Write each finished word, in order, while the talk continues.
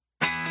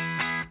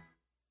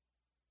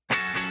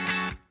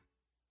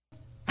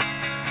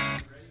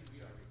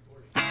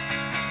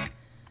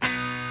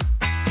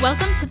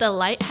Welcome to the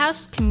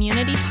Lighthouse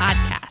Community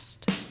Podcast.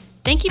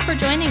 Thank you for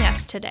joining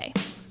us today.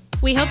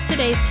 We hope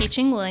today's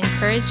teaching will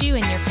encourage you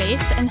in your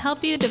faith and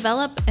help you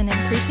develop an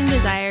increasing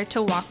desire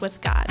to walk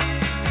with God.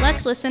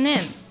 Let's listen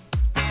in.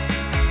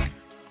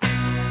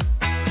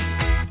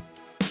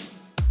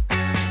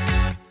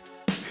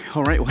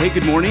 All right. Well, hey,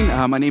 good morning.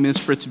 My name is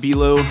Fritz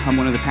Bilo. I'm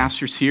one of the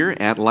pastors here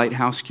at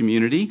Lighthouse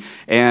Community.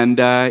 And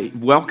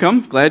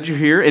welcome. Glad you're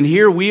here. And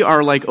here we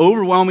are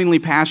overwhelmingly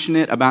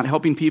passionate about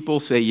helping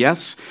people say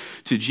yes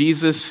to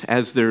Jesus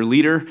as their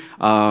leader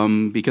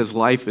because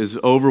life is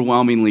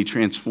overwhelmingly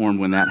transformed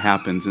when that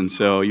happens. And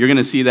so you're going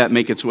to see that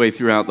make its way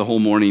throughout the whole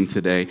morning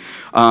today.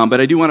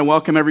 But I do want to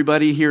welcome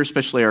everybody here,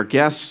 especially our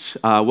guests.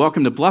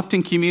 Welcome to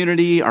Bluffton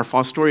Community, our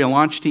Fostoria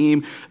launch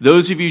team.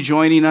 Those of you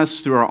joining us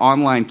through our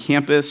online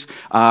campus,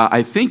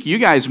 I think you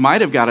guys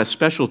might have got a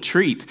special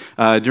treat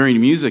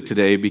during music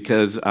today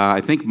because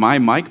I think my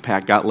mic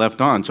pack got left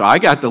on. So I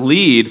got the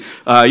lead.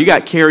 You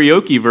got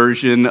karaoke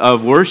version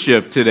of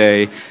worship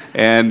today.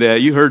 And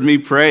you heard me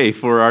pray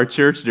for our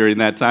church during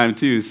that time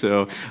too.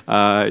 So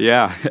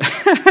yeah,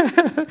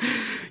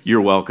 you're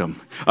welcome.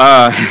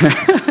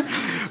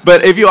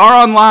 But if you are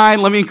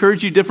online, let me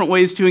encourage you different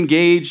ways to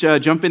engage.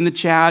 Jump in the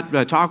chat,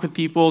 talk with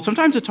people.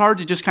 Sometimes it's hard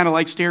to just kind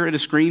of stare at a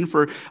screen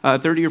for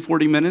 30 or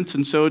 40 minutes.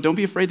 And so don't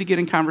be afraid to get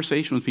in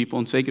conversation with people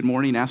and say good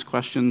morning, ask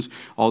questions,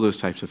 all those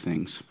types of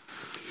things.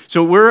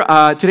 So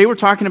today we're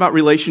talking about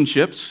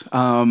relationships,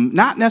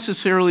 not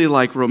necessarily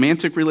like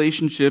romantic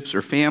relationships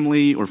or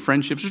family or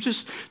friendships. We're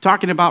just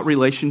talking about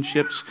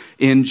relationships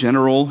in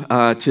general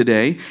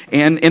today.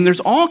 And there's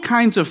all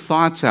kinds of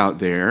thoughts out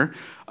there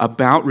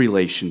about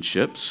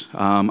relationships,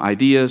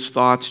 ideas,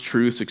 thoughts,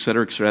 truths, et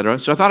cetera, et cetera.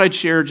 So I thought I'd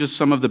share just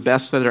some of the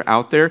best that are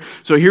out there.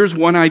 So here's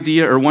one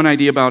idea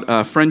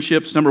about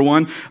friendships. Number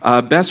one,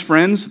 best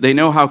friends, they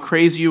know how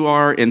crazy you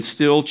are and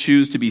still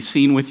choose to be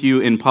seen with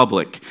you in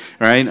public,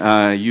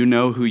 right? You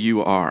know who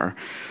you are.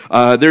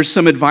 There's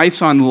some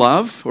advice on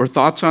love or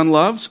thoughts on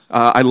loves.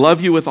 I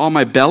love you with all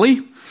my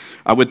belly.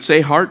 I would say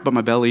heart, but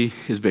my belly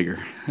is bigger.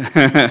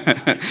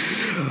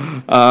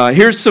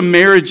 Here's some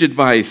marriage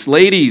advice.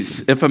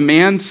 Ladies, if a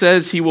man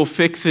says he will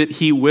fix it,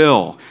 he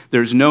will.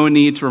 There's no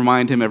need to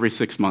remind him every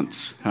 6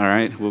 months. All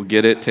right? We'll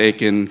get it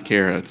taken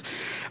care of.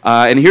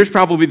 And here's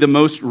probably the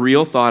most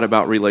real thought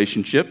about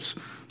relationships.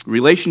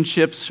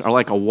 Relationships are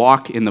like a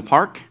walk in the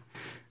park.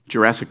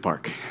 Jurassic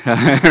Park,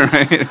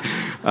 right?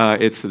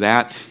 It's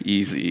that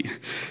easy.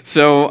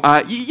 So,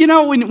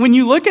 when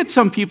you look at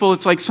some people,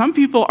 it's like some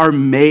people are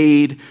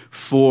made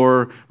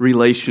for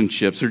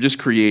relationships. They're just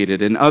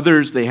created. And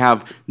others, they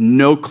have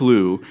no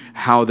clue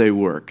how they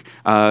work.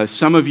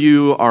 Some of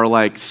you are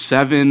like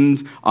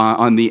 7s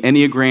on the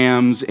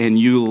Enneagrams, and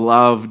you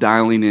love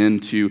dialing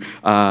into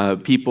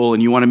people,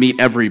 and you want to meet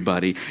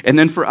everybody. And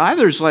then for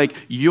others,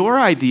 your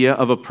idea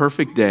of a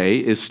perfect day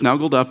is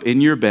snuggled up in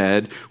your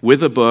bed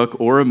with a book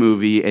or a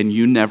movie, and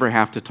you never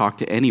have to talk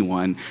to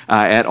anyone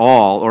at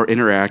all or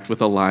interact with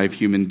a live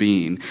human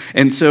being.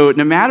 And so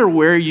no matter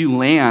where you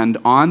land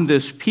on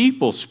this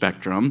people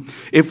spectrum,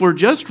 if we're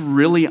just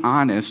really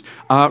honest,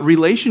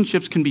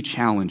 relationships can be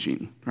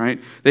challenging, right?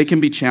 They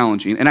can be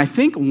challenging. And I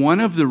think one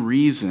of the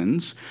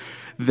reasons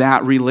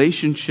that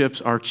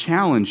relationships are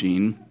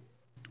challenging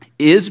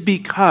is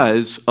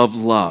because of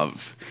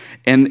love.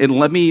 And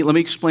let me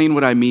explain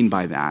what I mean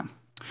by that.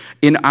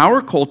 In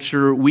our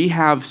culture, we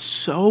have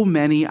so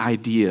many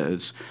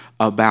ideas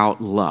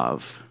about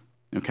love,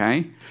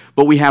 okay?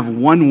 But we have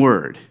one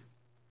word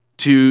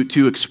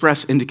to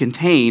express and to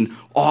contain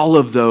all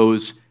of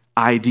those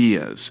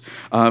ideas.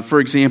 For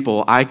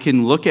example, I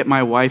can look at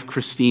my wife,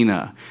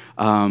 Christina,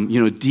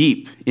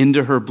 deep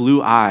into her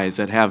blue eyes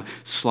that have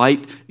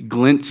slight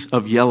glints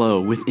of yellow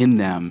within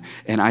them,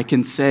 and I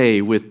can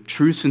say with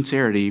true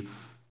sincerity,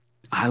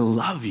 I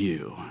love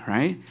you,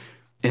 right?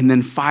 And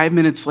then 5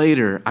 minutes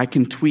later, I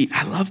can tweet,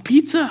 I love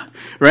pizza,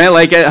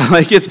 right?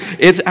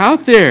 It's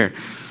out there.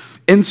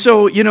 And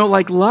so,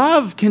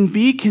 love can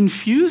be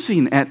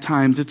confusing at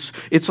times.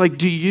 It's like,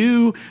 do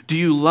you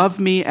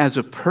love me as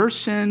a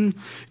person?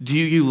 Do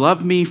you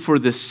love me for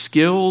the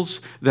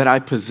skills that I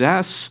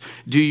possess?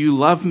 Do you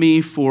love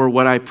me for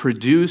what I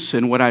produce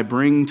and what I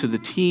bring to the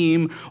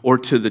team or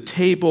to the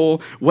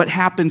table? What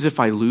happens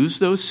if I lose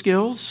those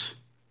skills?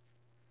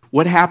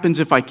 What happens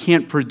if I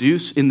can't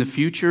produce in the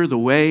future the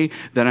way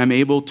that I'm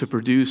able to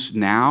produce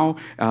now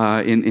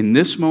in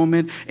this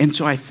moment? And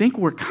so I think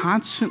we're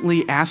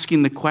constantly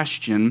asking the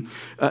question,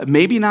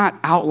 maybe not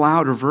out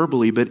loud or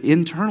verbally, but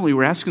internally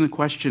we're asking the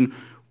question,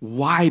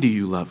 why do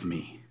you love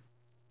me?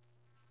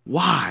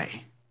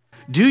 Why?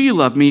 Do you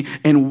love me,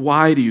 and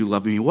why do you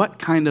love me? What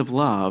kind of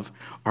love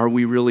are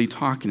we really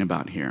talking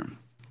about here?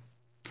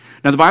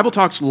 Now, the Bible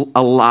talks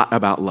a lot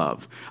about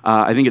love.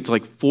 I think it's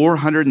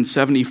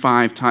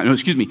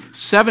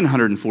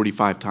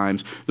 745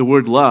 times the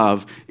word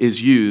love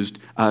is used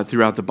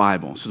throughout the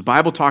Bible. So the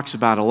Bible talks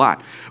about a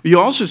lot. You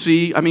also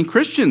see,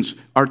 Christians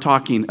are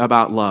talking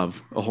about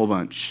love a whole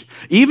bunch.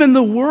 Even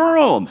the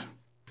world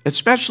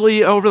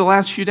especially over the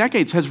last few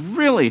decades, has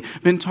really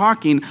been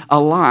talking a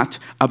lot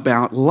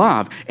about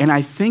love. And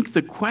I think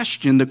the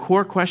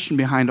core question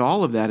behind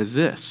all of that is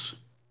this: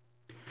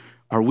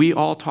 are we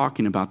all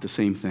talking about the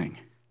same thing?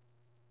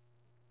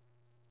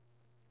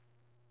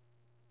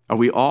 Are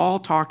we all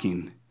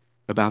talking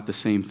about the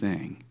same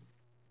thing?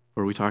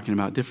 Or are we talking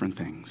about different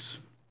things?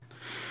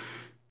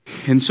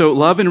 And so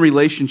love and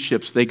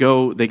relationships, they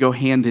go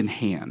hand in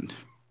hand,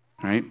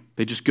 right?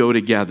 They just go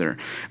together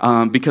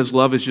because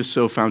love is just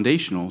so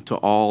foundational to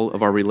all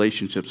of our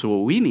relationships. So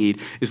what we need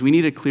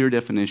a clear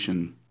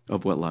definition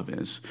of what love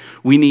is.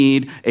 We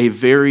need a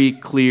very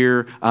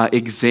clear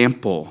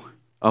example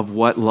of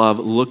what love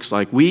looks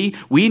like. We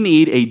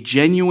need a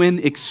genuine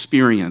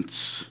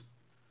experience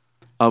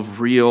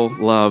of real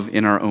love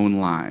in our own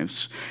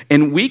lives.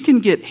 And we can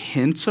get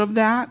hints of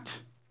that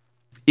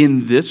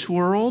in this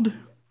world.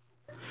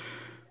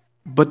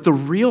 But the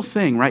real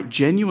thing, right,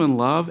 genuine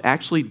love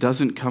actually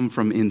doesn't come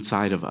from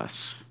inside of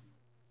us.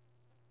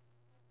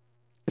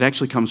 It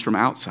actually comes from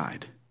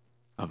outside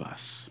of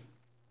us.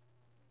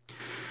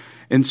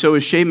 And so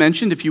as Shay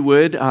mentioned, if you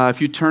would,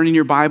 if you turn in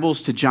your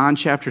Bibles to John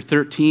chapter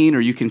 13, or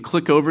you can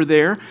click over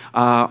there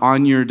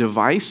on your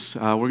device.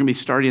 We're going to be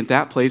starting at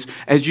that place.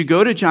 As you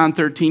go to John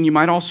 13, you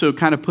might also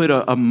kind of put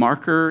a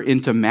marker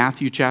into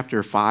Matthew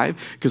chapter 5,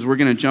 because we're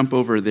going to jump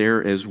over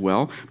there as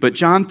well. But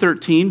John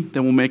 13,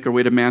 then we'll make our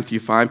way to Matthew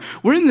 5.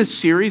 We're in this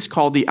series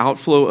called The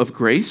Outflow of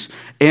Grace.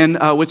 And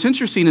what's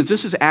interesting is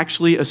this is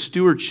actually a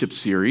stewardship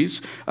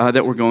series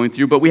that we're going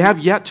through, but we have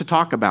yet to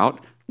talk about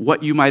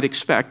what you might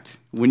expect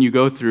when you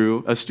go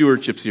through a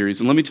stewardship series.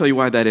 And let me tell you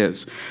why that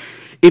is.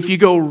 If you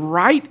go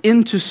right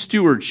into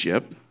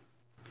stewardship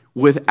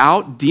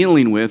without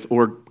dealing with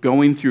or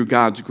going through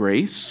God's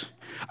grace,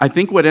 I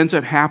think what ends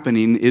up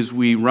happening is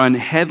we run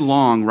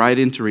headlong right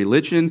into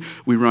religion,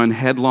 we run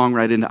headlong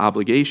right into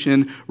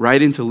obligation,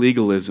 right into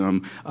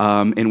legalism,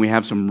 and we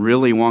have some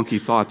really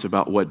wonky thoughts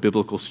about what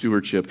biblical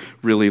stewardship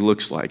really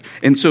looks like.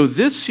 And so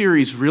this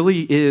series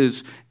really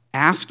is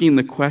asking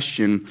the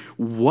question,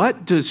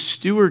 what does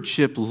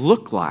stewardship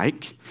look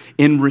like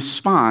in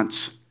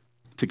response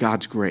to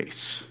God's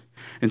grace?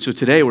 And so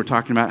today we're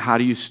talking about how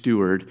do you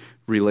steward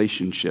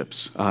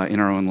relationships in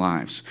our own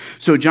lives.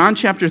 So John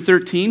chapter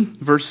 13,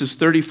 verses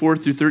 34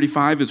 through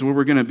 35 is where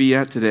we're going to be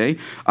at today.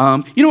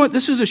 You know what?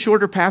 This is a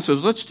shorter passage.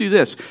 Let's do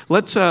this.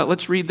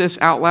 Let's read this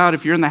out loud.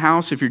 If you're in the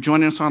house, if you're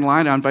joining us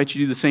online, I invite you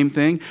to do the same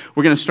thing.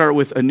 We're going to start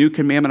with a new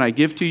commandment I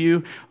give to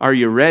you. Are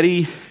you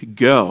ready?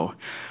 Go.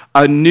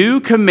 A new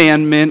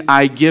commandment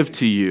I give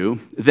to you,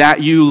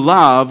 that you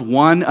love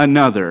one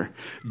another.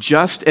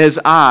 Just as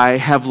I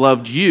have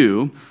loved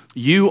you,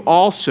 you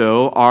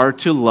also are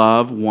to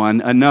love one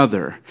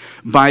another.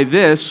 By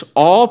this,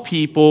 all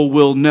people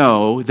will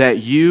know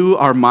that you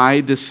are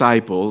my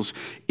disciples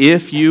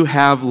if you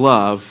have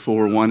love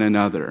for one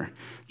another.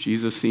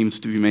 Jesus seems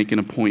to be making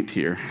a point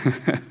here.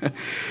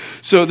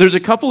 So there's a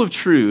couple of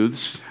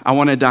truths I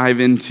want to dive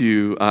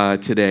into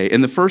today.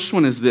 And the first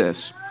one is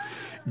this: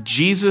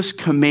 Jesus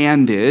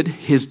commanded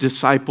his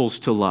disciples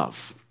to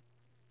love.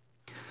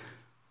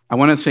 I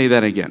want to say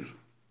that again.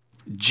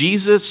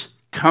 Jesus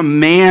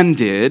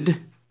commanded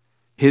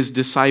his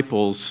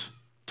disciples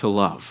to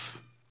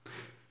love.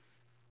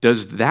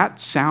 Does that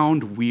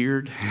sound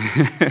weird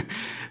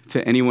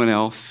to anyone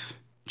else?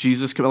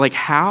 Jesus, like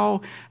how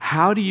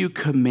do you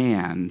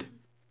command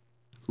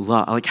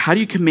love? Like how do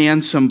you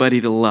command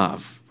somebody to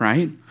love,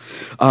 right?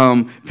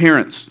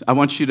 Parents, I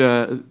want you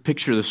to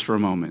picture this for a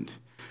moment.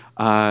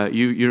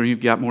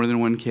 You've got more than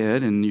one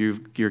kid, and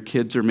your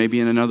kids are maybe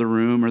in another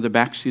room or the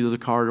back seat of the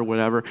car or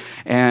whatever,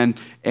 and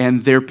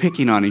they're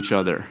picking on each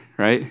other,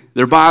 right?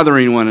 They're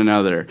bothering one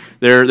another.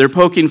 They're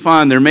poking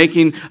fun. They're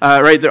making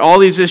right. All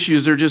these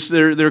issues.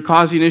 They're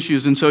causing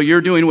issues, and so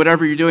you're doing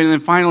whatever you're doing, and then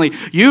finally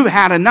you've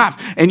had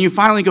enough, and you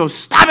finally go,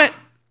 "Stop it!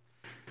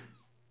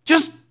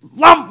 Just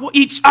love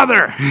each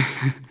other."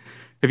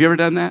 Have you ever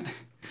done that?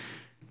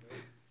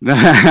 No,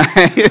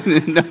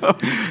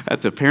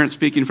 that's a parent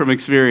speaking from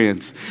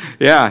experience.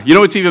 Yeah, you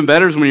know what's even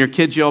better is when your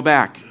kids yell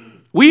back,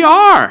 "We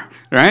are,"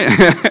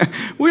 right?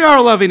 We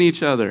are loving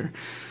each other.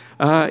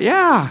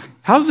 Yeah,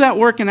 how's that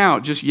working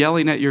out, just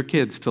yelling at your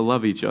kids to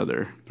love each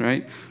other,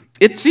 right?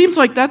 It seems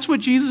like that's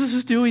what Jesus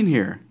is doing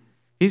here.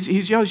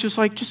 He's just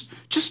like,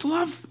 just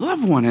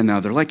love one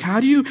another. Like, how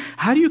do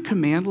you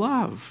command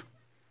love?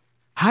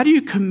 How do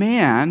you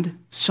command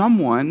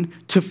someone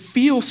to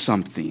feel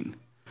something?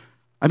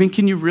 I mean,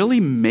 can you really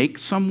make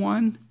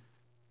someone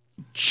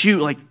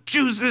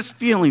choose this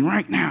feeling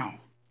right now?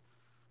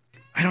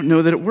 I don't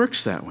know that it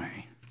works that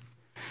way.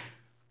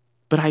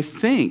 But I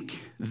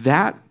think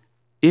that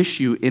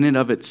issue in and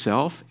of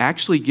itself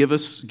actually gives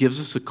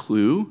us a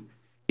clue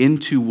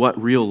into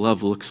what real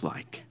love looks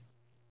like,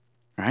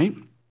 right?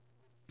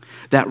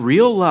 That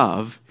real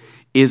love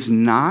is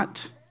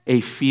not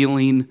a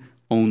feeling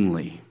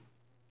only,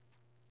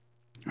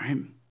 right?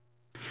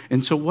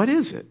 And so what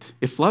is it?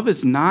 If love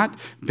is not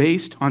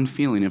based on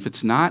feeling, if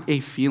it's not a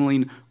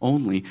feeling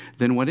only,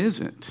 then what is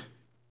it?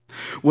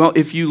 Well,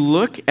 if you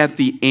look at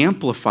the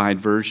amplified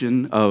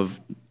version of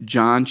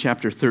John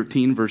chapter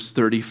 13, verse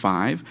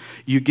 35,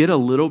 you get a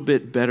little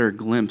bit better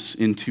glimpse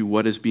into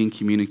what is being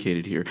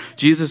communicated here.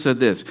 Jesus said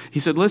this. He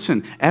said,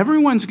 listen,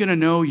 everyone's going to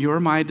know you're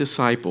my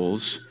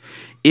disciples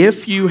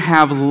if you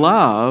have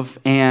love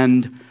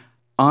and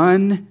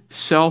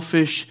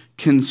unselfish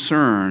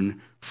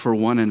concern for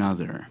one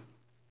another.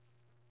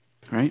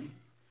 Right?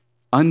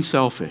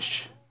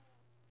 Unselfish.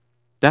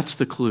 That's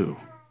the clue.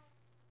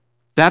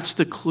 That's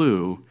the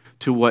clue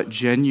to what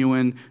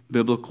genuine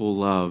biblical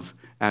love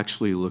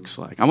actually looks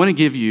like. I want to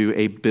give you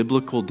a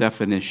biblical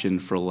definition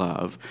for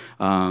love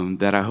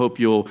that I hope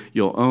you'll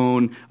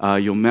own,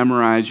 you'll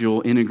memorize,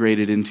 you'll integrate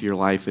it into your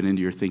life and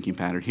into your thinking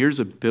pattern. Here's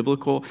a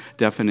biblical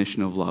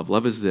definition of love.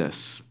 Love is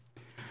this: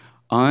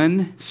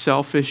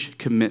 unselfish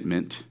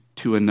commitment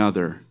to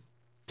another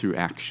through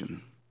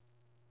action.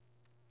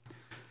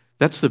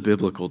 That's the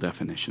biblical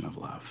definition of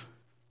love.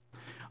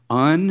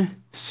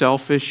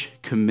 Unselfish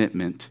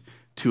commitment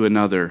to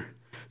another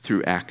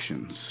through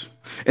actions.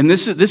 And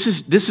this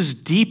is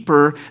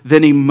deeper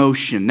than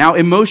emotion. Now,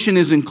 emotion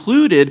is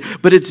included,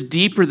 but it's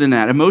deeper than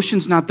that.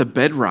 Emotion's not the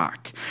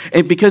bedrock.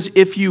 And because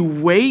if you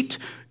wait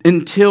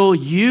until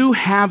you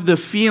have the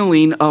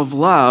feeling of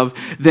love,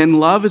 then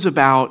love is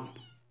about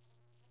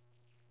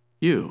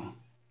you.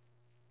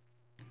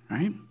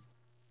 Right?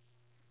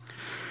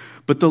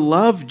 But the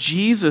love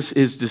Jesus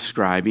is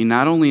describing,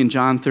 not only in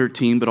John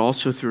 13, but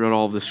also throughout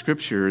all of the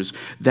scriptures,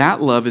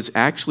 that love is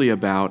actually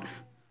about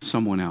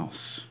someone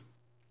else.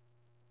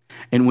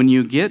 And when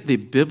you get the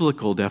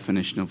biblical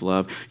definition of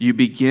love, you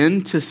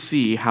begin to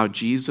see how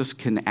Jesus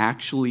can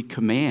actually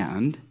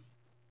command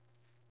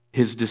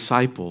his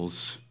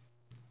disciples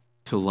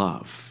to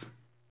love.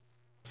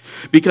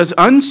 Because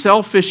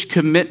unselfish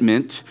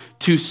commitment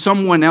to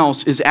someone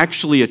else is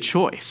actually a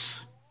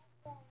choice.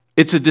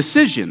 It's a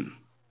decision.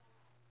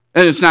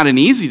 And it's not an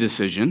easy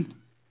decision,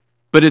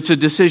 but it's a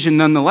decision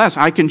nonetheless.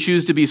 I can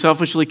choose to be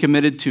selfishly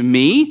committed to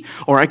me,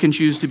 or I can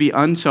choose to be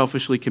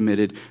unselfishly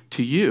committed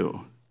to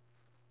you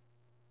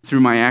through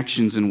my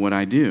actions and what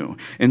I do.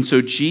 And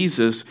so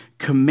Jesus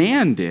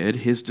commanded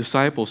his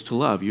disciples to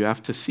love. You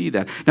have to see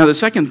that. Now, the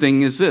second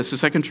thing is this. The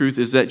second truth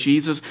is that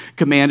Jesus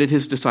commanded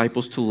his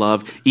disciples to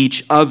love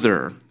each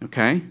other,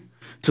 okay?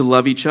 To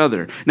love each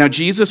other. Now,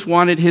 Jesus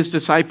wanted his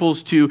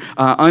disciples to be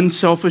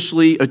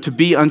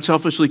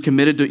unselfishly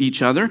committed to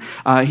each other.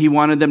 He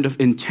wanted them to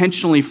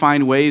intentionally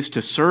find ways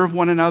to serve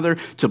one another,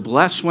 to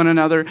bless one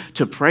another,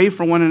 to pray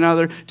for one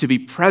another, to be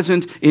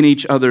present in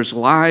each other's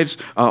lives,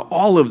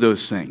 all of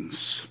those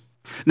things.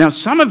 Now,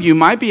 some of you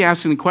might be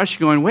asking the question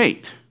going,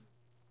 wait,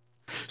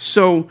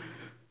 so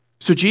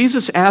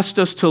Jesus asked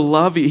us to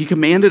love, he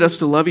commanded us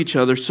to love each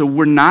other, so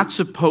we're not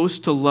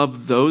supposed to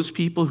love those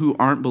people who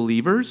aren't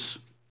believers?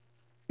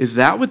 Is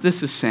that what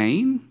this is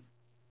saying?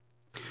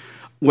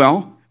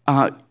 Well,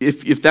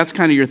 if that's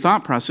kind of your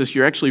thought process,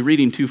 you're actually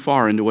reading too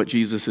far into what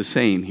Jesus is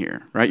saying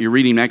here, right? You're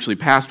reading actually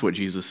past what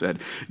Jesus said.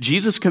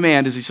 Jesus'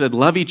 command is, he said,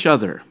 love each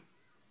other.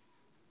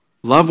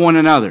 Love one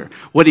another.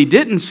 What he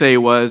didn't say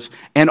was,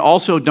 and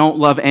also don't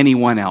love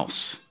anyone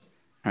else,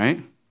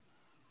 right?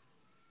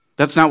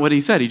 That's not what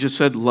he said. He just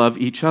said, love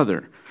each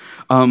other.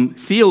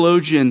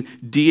 Theologian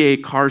D.A.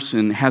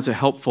 Carson has a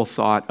helpful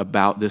thought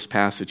about this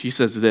passage. He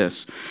says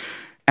this: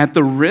 at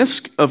the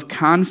risk of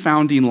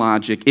confounding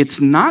logic,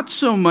 it's not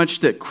so much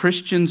that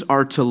Christians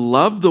are to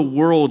love the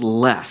world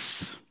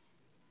less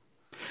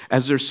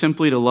as they're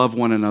simply to love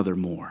one another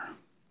more.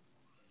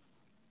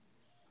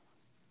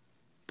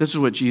 This is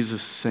what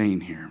Jesus is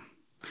saying here.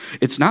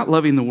 It's not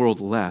loving the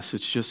world less,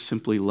 it's just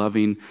simply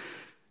loving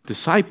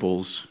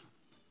disciples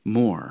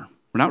more.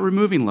 We're not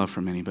removing love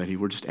from anybody,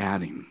 we're just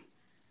adding.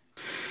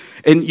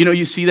 And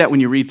you see that when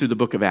you read through the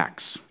book of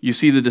Acts. You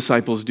see the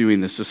disciples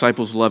doing this,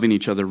 disciples loving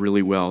each other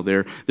really well.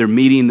 They're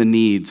meeting the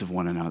needs of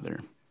one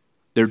another.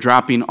 They're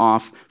dropping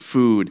off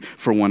food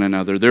for one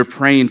another. They're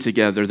praying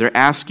together. They're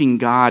asking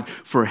God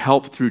for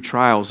help through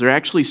trials. They're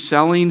actually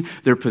selling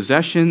their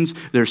possessions.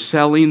 They're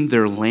selling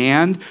their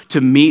land to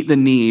meet the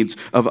needs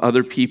of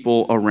other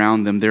people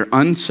around them. They're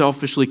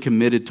unselfishly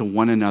committed to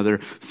one another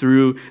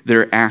through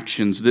their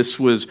actions. This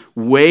was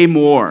way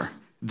more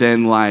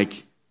than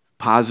like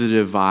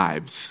positive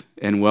vibes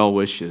and well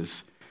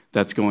wishes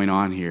that's going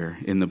on here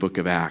in the book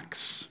of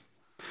Acts.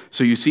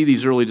 So you see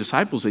these early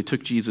disciples, they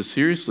took Jesus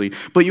seriously,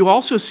 but you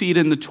also see it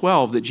in the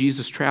 12 that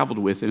Jesus traveled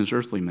with in his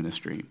earthly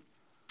ministry.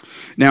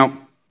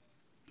 Now,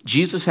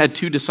 Jesus had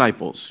 2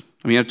 disciples.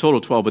 He had a total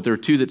of 12, but there are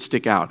 2 that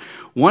stick out.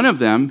 One of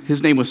them,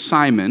 his name was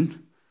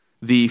Simon,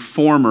 the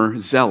former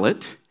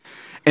zealot.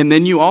 And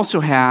then you also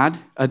had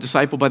a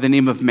disciple by the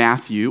name of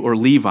Matthew, or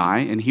Levi,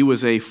 and he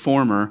was a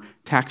former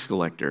tax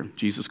collector.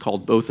 Jesus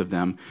called both of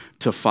them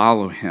to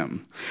follow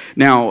him.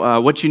 Now,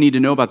 what you need to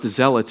know about the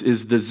zealots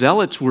is the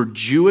zealots were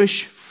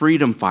Jewish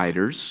freedom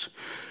fighters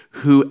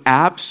who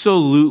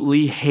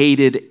absolutely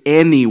hated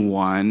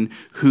anyone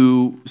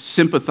who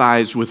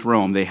sympathized with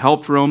Rome. They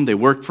helped Rome, they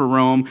worked for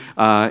Rome,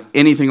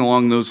 anything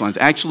along those lines.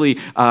 Actually,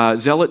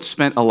 zealots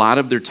spent a lot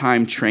of their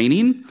time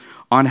training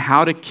on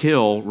how to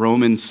kill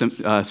Roman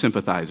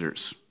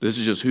sympathizers. This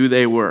is just who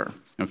they were,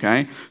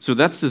 okay? So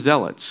that's the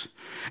zealots.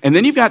 And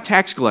then you've got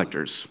tax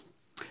collectors.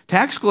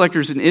 Tax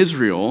collectors in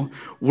Israel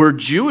were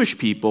Jewish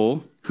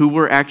people who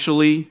were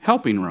actually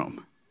helping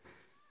Rome.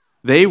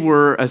 They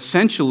were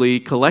essentially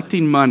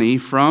collecting money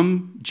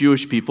from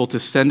Jewish people to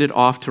send it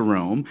off to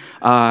Rome,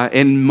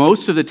 and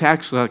most of the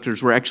tax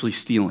collectors were actually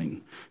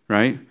stealing,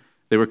 right?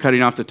 They were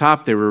cutting off the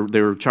top. They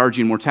were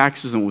charging more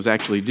taxes than what was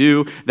actually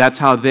due. That's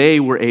how they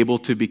were able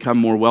to become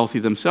more wealthy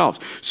themselves.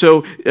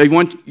 So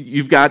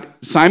you've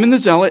got Simon the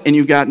Zealot and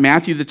you've got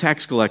Matthew the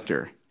tax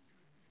collector.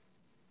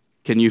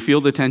 Can you feel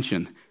the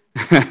tension?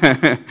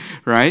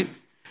 Right?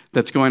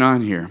 That's going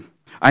on here.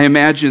 I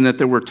imagine that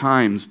there were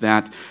times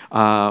that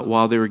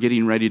while they were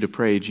getting ready to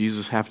pray,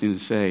 Jesus having to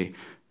say,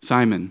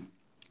 Simon,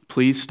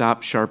 please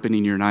stop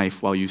sharpening your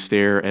knife while you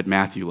stare at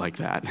Matthew like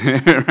that.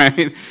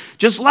 Right?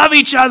 Just love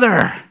each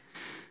other.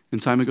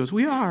 And Simon goes,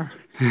 we are.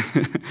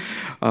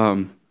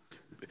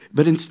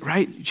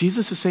 Right,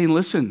 Jesus is saying,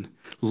 listen,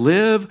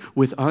 live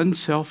with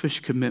unselfish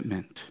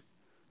commitment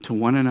to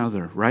one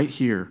another right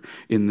here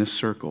in this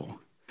circle.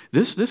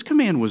 This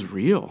command was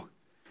real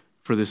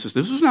for this.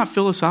 This was not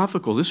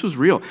philosophical. This was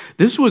real.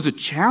 This was a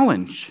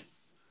challenge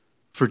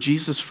for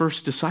Jesus'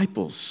 first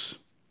disciples.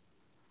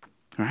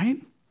 Right?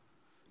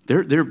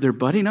 They're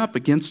butting up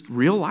against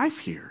real life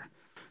here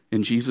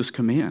in Jesus'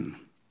 command.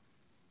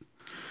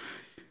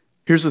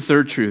 Here's the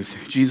third truth.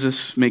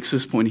 Jesus makes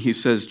this point. He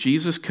says,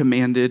 Jesus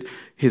commanded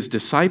his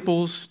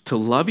disciples to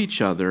love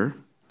each other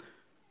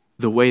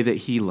the way that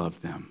he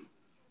loved them.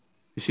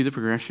 You see the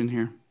progression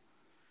here?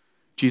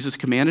 Jesus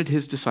commanded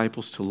his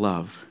disciples to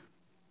love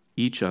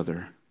each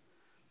other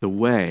the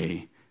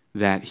way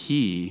that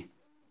he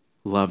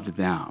loved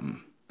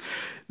them.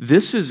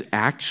 This is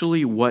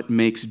actually what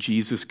makes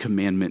Jesus'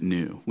 commandment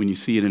new when you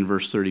see it in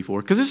verse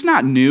 34. Because it's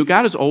not new.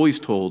 God has always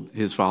told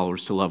his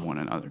followers to love one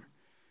another.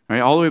 Right,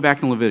 all the way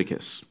back in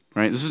Leviticus,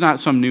 right? This is not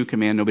some new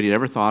command nobody had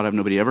ever thought of,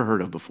 nobody ever heard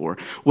of before.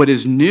 What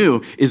is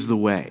new is the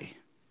way,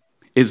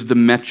 is the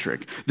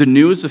metric. The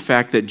new is the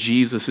fact that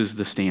Jesus is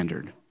the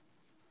standard.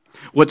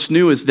 What's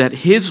new is that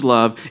his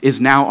love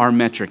is now our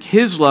metric.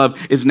 His love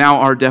is now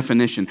our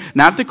definition.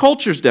 Not the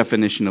culture's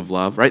definition of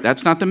love, right?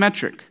 That's not the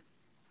metric.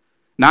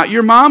 Not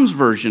your mom's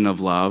version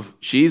of love.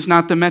 She's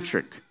not the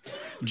metric.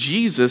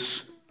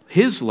 Jesus,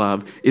 his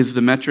love is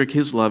the metric.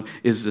 His love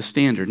is the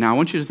standard. Now, I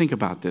want you to think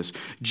about this.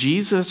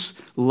 Jesus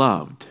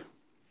loved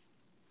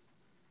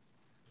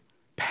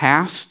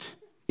past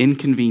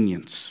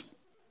inconvenience,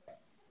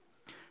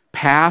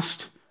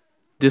 past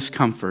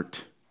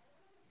discomfort,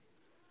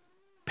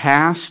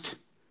 past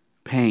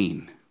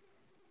pain,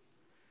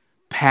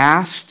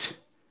 past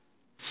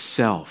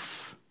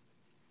self.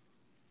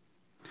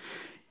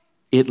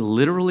 It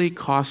literally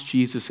cost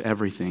Jesus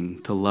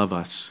everything to love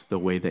us the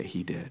way that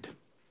he did.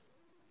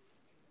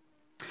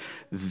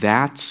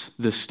 That's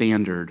the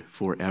standard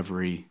for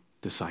every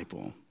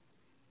disciple.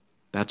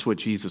 That's what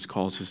Jesus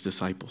calls his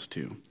disciples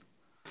to.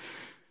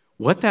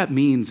 What that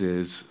means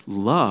is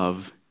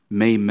love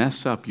may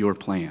mess up your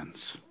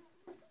plans.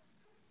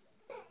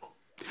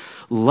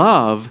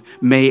 Love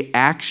may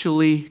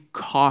actually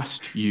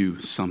cost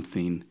you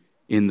something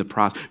in the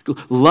process.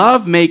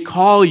 Love may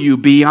call you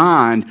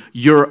beyond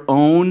your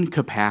own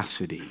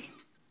capacity.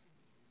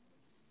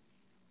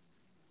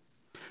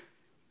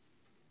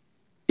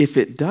 If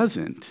it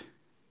doesn't,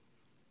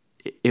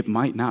 it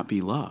might not be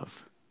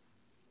love.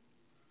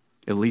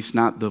 At least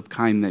not the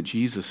kind that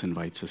Jesus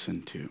invites us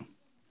into.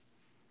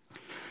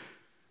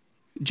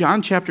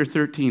 John chapter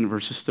 13,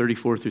 verses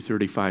 34 through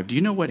 35. Do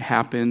you know what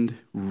happened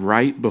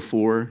right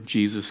before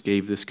Jesus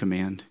gave this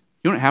command?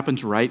 You know what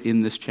happens right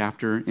in this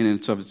chapter in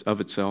and of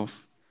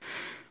itself?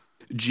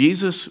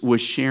 Jesus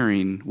was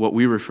sharing what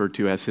we refer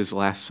to as his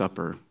Last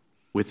Supper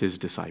with his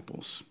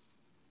disciples.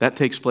 That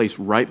takes place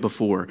right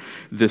before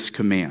this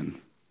command.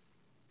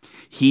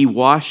 He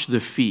washed the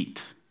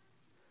feet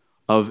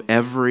of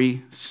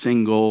every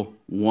single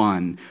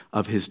one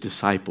of his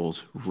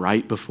disciples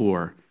right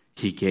before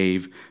he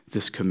gave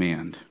this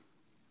command.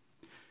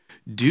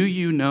 Do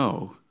you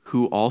know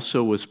who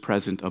also was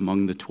present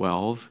among the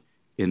 12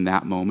 in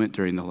that moment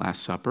during the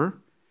Last Supper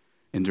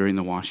and during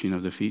the washing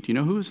of the feet? Do you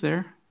know who was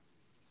there?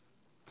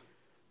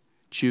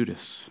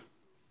 Judas.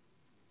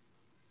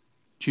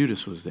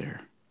 Judas was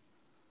there.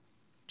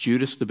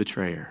 Judas the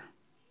betrayer.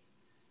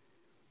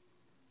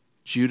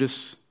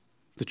 Judas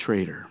the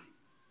traitor.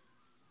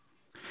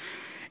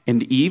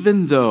 And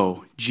even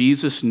though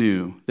Jesus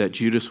knew that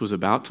Judas was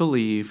about to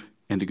leave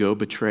and to go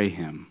betray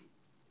him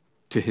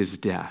to his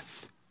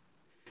death,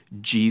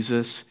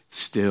 Jesus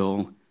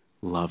still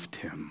loved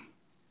him.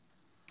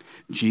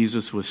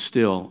 Jesus was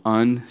still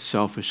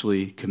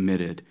unselfishly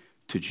committed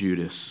to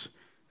Judas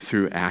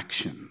through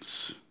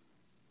actions.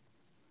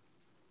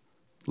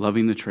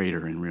 Loving the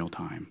traitor in real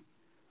time.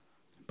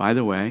 By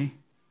the way,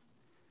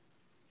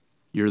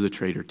 you're the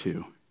traitor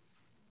too.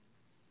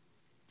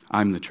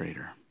 I'm the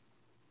traitor.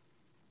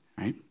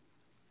 Right?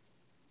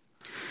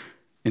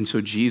 And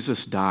so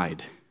Jesus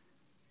died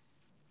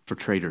for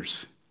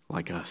traitors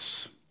like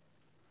us.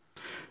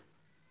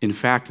 In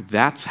fact,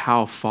 that's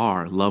how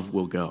far love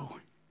will go.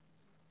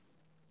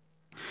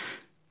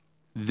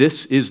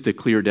 This is the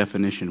clear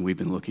definition we've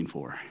been looking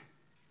for.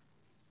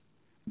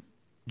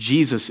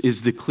 Jesus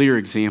is the clear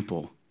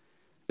example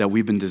that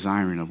we've been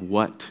desiring of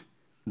what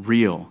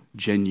real,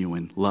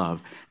 genuine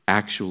love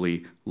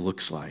actually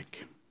looks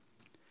like.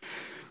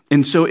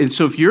 And so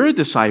if you're a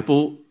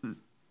disciple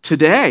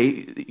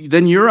today,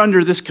 then you're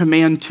under this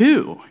command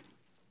too.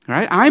 All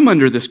right? I'm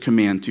under this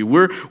command too.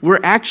 We're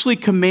actually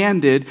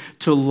commanded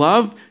to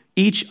love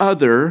each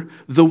other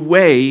the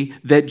way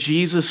that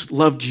Jesus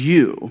loved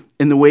you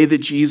and the way that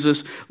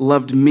Jesus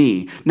loved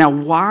me. Now,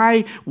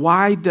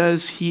 why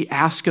does he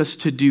ask us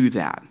to do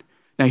that?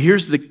 Now,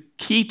 here's the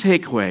key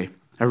takeaway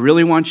I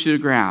really want you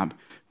to grab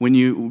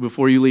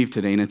before you leave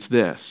today, and it's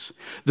this.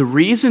 The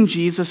reason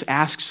Jesus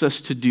asks us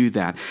to do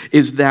that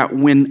is that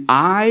when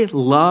I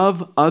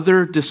love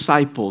other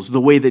disciples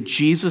the way that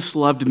Jesus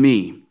loved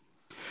me,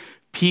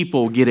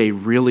 people get a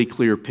really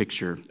clear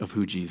picture of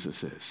who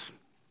Jesus is.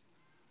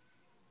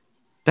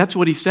 That's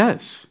what he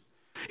says.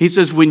 He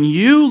says, when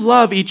you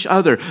love each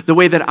other the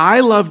way that I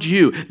loved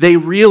you, they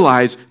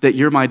realize that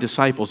you're my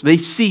disciples. They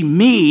see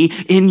me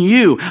in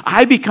you.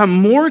 I become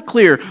more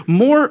clear,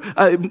 more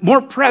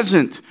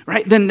present,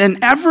 right,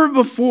 than ever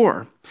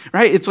before,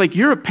 right? It's like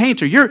you're a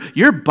painter.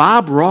 You're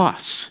Bob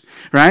Ross,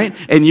 right?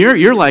 And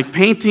you're like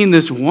painting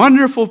this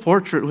wonderful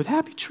portrait with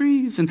happy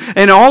trees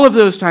and all of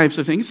those types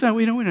of things. So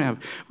we don't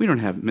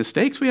have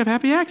mistakes. We have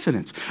happy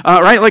accidents,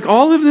 right? Like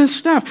all of this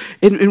stuff.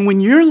 And when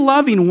you're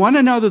loving one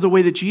another the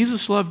way that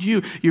Jesus loved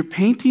you, you're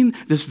painting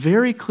this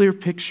very clear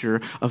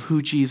picture of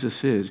who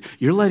Jesus is.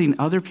 You're letting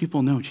other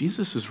people know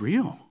Jesus is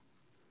real.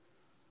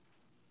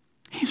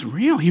 He's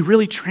real. He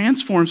really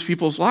transforms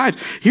people's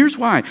lives. Here's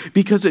why.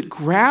 Because it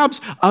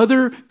grabs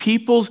other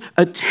people's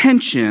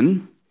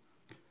attention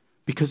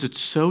because it's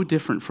so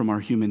different from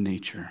our human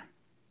nature.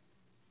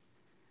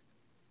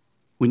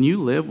 When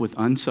you live with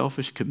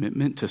unselfish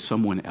commitment to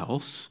someone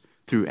else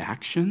through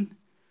action,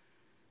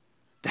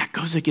 that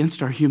goes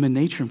against our human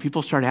nature. And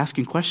people start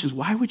asking questions,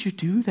 why would you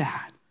do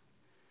that?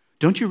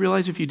 Don't you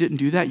realize if you didn't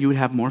do that, you would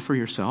have more for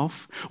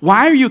yourself?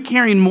 Why are you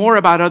caring more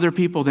about other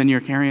people than you're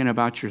caring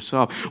about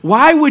yourself?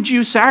 Why would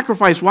you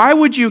sacrifice? Why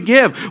would you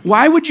give?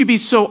 Why would you be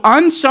so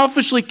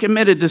unselfishly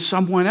committed to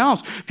someone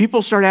else?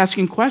 People start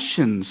asking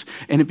questions,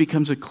 and it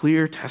becomes a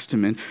clear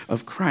testament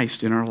of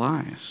Christ in our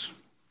lives.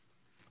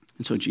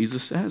 And so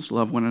Jesus says,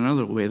 love one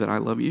another the way that I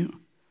love you.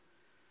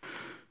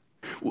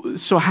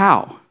 So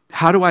how?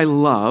 How do I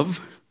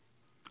love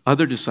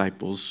other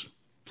disciples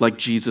like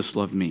Jesus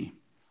loved me?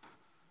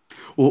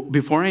 Well,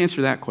 before I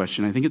answer that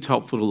question, I think it's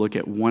helpful to look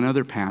at one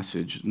other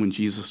passage when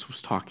Jesus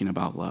was talking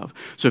about love.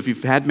 So if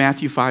you've had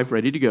Matthew 5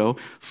 ready to go,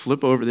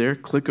 flip over there,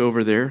 click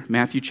over there,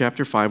 Matthew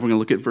chapter 5. We're going to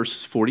look at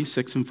verses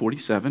 46 and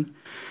 47.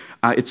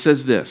 It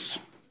says this.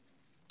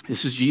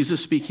 This is Jesus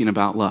speaking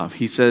about love.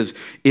 He says,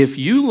 if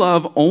you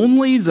love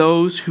only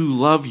those who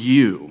love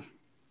you,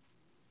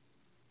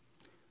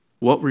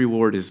 what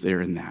reward is there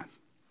in that?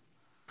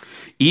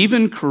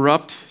 Even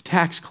corrupt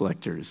tax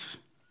collectors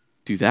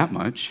do that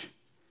much.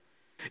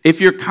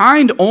 If you're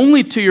kind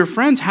only to your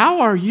friends,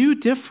 how are you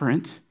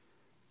different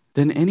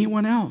than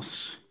anyone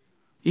else?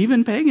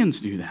 Even pagans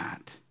do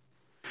that.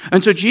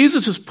 And so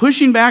Jesus is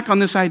pushing back on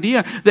this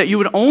idea that you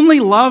would only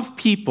love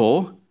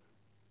people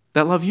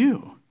that love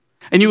you.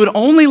 And you would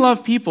only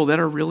love people that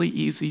are really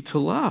easy to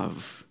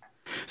love.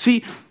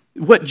 See,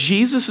 what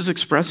Jesus is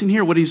expressing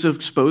here, what he's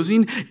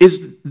exposing,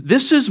 is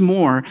this is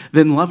more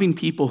than loving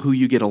people who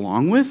you get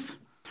along with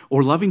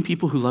or loving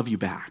people who love you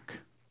back.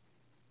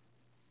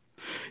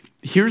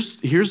 Here's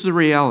the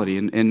reality,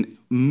 and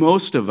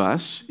most of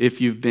us,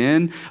 if you've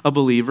been a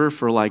believer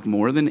for like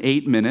more than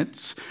 8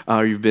 minutes,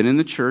 or you've been in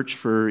the church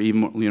for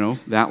even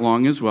that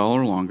long as well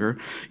or longer,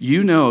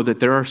 you know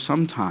that there are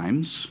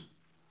sometimes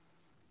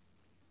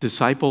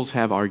disciples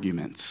have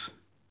arguments.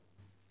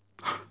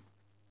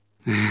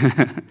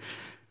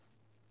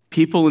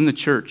 People in the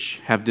church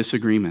have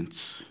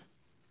disagreements.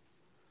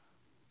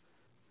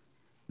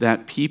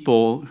 That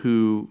people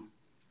who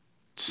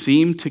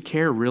seem to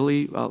care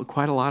really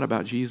quite a lot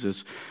about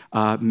Jesus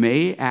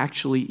may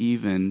actually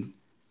even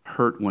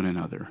hurt one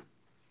another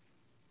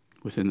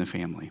within the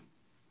family.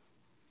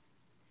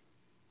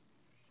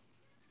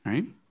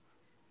 Right?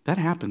 That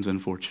happens,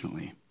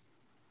 unfortunately.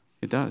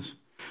 It does.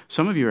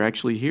 Some of you are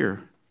actually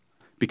here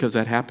because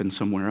that happened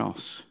somewhere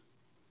else.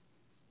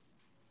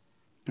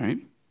 Right?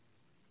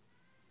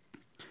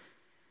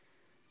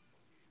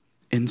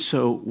 And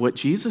so what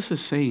Jesus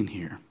is saying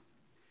here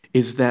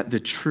is that the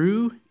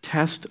true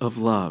test of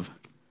love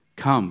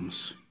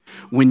comes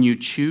when you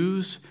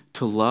choose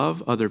to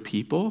love other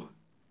people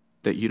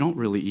that you don't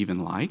really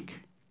even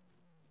like,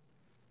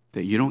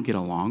 that you don't get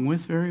along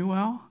with very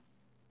well,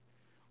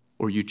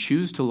 or you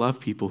choose to love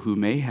people who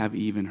may have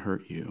even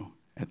hurt you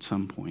at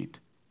some point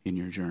in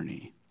your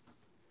journey.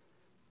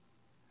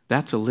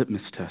 That's a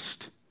litmus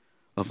test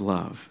of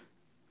love.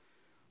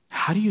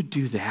 How do you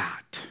do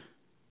that?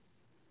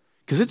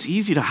 Because it's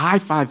easy to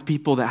high-five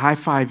people that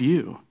high-five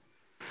you.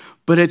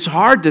 But it's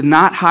hard to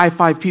not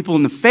high-five people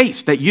in the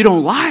face that you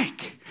don't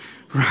like,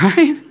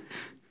 Right?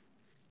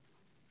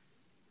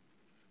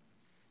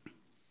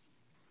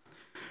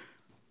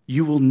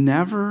 You will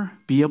never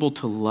be able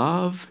to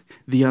love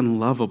the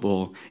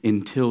unlovable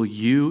until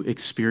you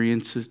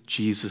experience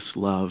Jesus'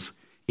 love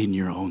in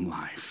your own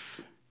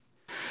life.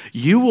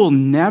 You will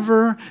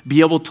never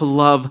be able to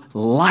love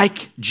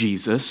like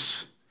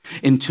Jesus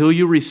until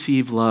you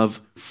receive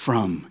love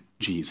from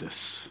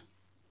Jesus.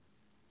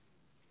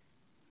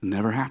 It'll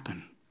never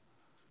happen,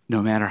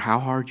 no matter how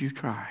hard you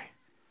try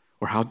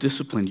or how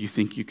disciplined you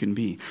think you can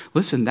be.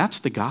 Listen, that's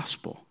the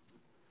gospel.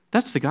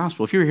 That's the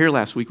gospel. If you were here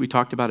last week, we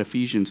talked about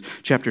Ephesians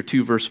chapter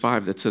 2, verse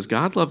 5 that says,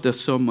 God loved us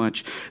so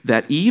much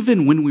that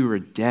even when we were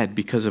dead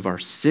because of our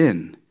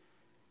sin,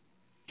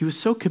 he was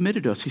so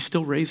committed to us, he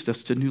still raised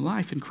us to new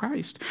life in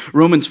Christ.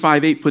 Romans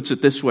 5:8 puts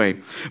it this way,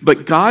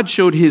 but God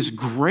showed his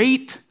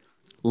great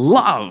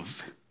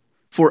love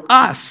for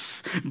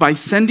us by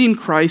sending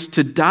Christ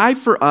to die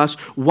for us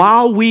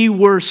while we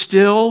were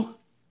still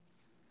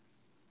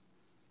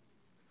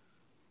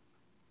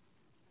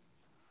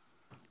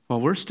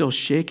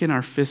shaking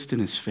our fist in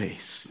his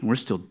face, and we're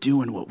still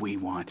doing what we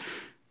want,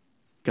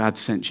 God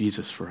sent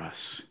Jesus for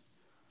us.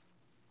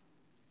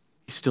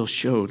 He still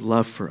showed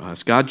love for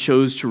us. God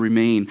chose to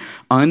remain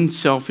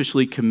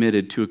unselfishly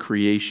committed to a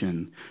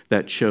creation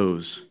that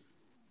chose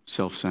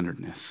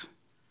self-centeredness,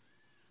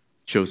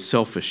 chose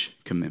selfish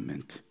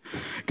commitment.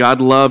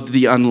 God loved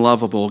the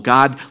unlovable.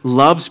 God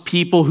loves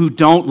people who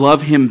don't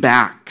love him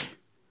back.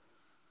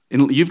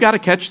 And you've got to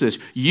catch this.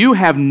 You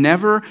have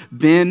never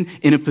been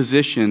in a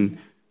position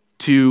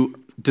to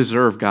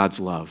deserve God's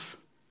love.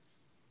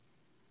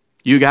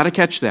 You got to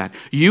catch that.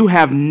 You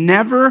have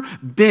never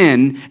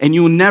been and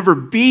you will never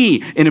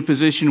be in a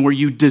position where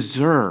you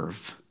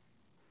deserve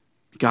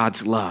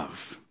God's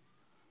love.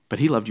 But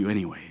he loved you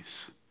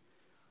anyways.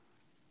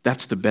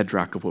 That's the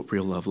bedrock of what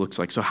real love looks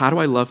like. So how do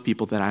I love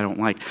people that I don't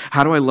like?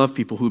 How do I love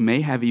people who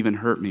may have even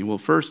hurt me? Well,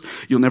 first,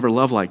 you'll never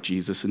love like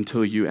Jesus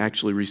until you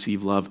actually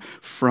receive love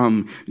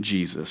from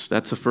Jesus.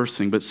 That's the first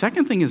thing. But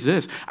second thing is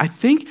this. I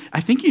think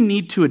you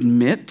need to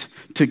admit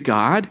to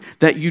God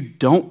that you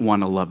don't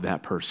want to love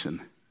that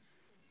person.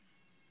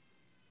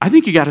 I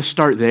think you got to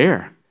start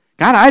there.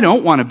 God, I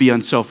don't want to be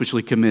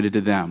unselfishly committed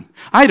to them.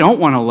 I don't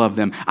want to love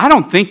them. I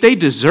don't think they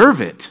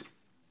deserve it.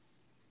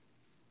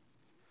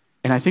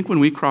 And I think when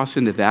we cross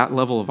into that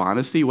level of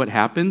honesty, what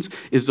happens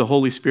is the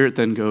Holy Spirit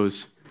then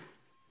goes,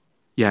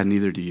 yeah,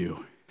 neither do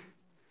you.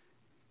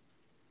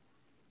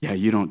 Yeah,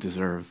 you don't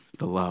deserve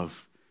the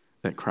love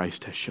that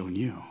Christ has shown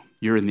you.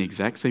 You're in the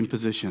exact same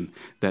position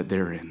that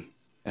they're in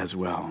as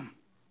well.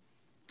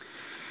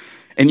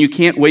 And you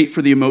can't wait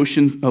for the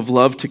emotion of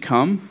love to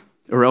come,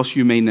 or else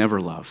you may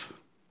never love.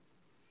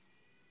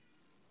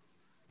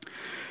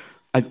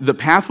 The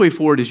pathway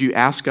forward is you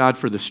ask God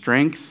for the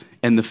strength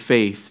and the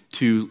faith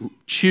to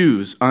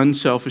choose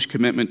unselfish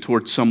commitment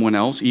towards someone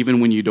else, even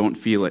when you don't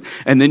feel it.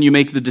 And then you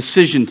make the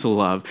decision to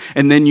love.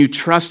 And then you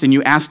trust and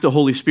you ask the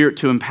Holy Spirit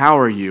to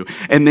empower you.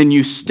 And then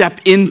you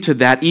step into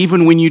that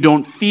even when you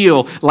don't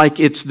feel like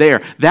it's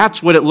there.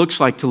 That's what it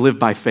looks like to live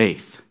by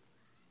faith.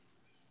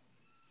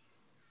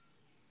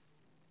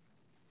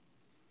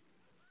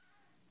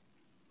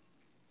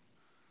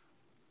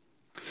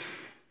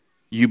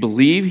 You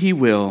believe he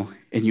will,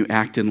 and you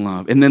act in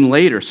love. And then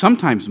later,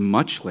 sometimes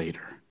much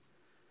later,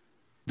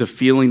 the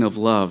feeling of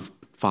love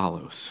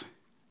follows.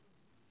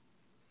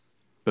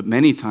 But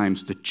many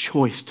times, the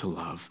choice to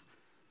love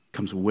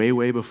comes way,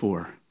 way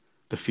before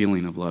the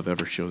feeling of love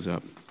ever shows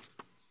up.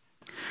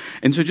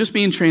 And so just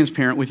being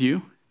transparent with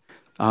you,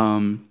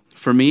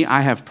 for me,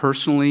 I have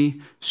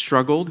personally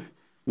struggled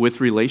with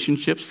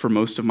relationships for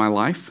most of my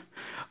life.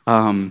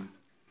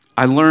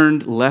 I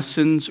learned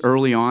lessons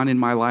early on in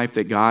my life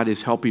that God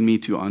is helping me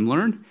to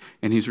unlearn,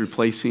 and he's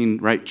replacing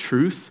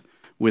truth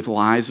with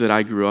lies that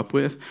I grew up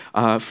with.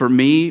 For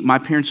me, my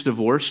parents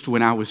divorced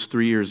when I was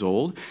 3 years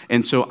old,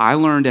 and so I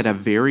learned at a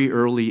very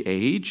early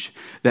age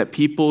that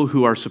people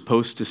who are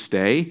supposed to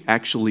stay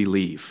actually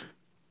leave.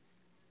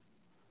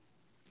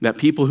 That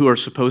people who are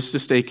supposed to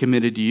stay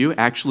committed to you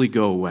actually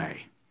go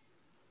away.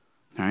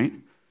 All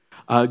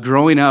right?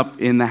 Growing up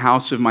in the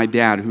house of my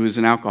dad, who is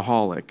an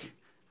alcoholic,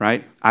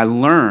 right? I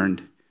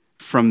learned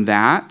from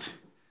that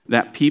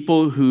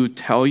people who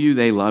tell you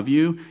they love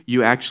you,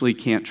 you actually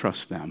can't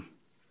trust them.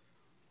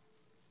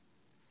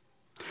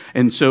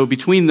 And so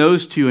between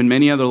those two and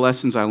many other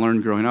lessons I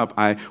learned growing up,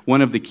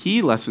 one of the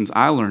key lessons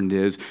I learned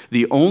is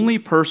the only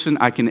person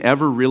I can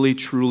ever really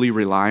truly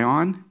rely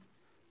on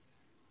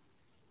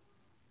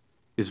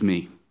is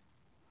me.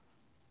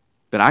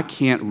 That I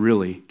can't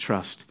really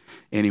trust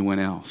anyone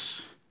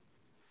else.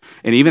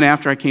 And even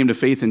after I came to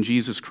faith in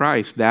Jesus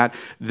Christ, that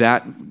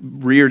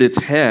reared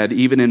its head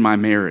even in my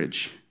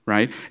marriage,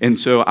 right? And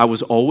so I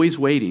was always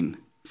waiting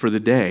for the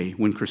day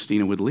when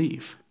Christina would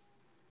leave,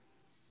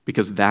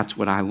 because that's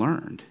what I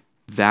learned.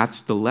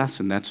 That's the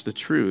lesson. That's the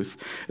truth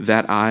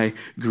that I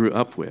grew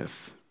up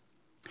with.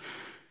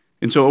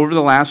 And so over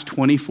the last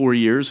 24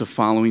 years of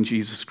following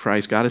Jesus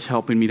Christ, God is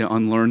helping me to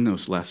unlearn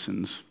those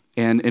lessons.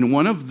 And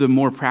one of the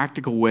more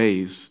practical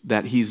ways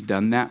that he's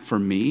done that for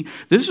me,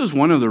 this is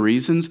one of the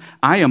reasons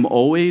I am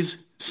always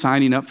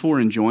signing up for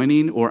and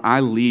joining, or I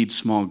lead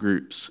small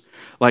groups.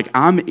 Like,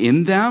 I'm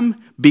in them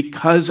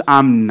because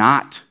I'm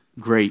not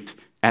great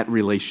at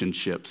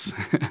relationships.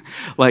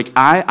 Like,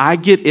 I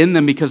get in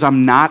them because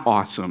I'm not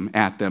awesome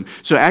at them.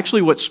 So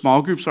actually what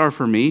small groups are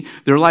for me,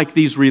 they're like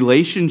these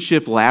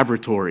relationship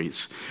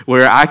laboratories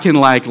where I can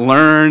like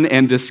learn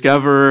and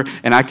discover,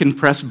 and I can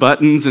press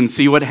buttons and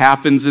see what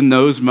happens in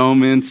those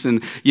moments,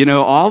 and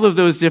all of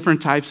those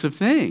different types of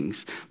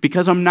things,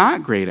 because I'm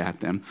not great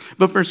at them.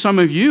 But for some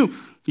of you,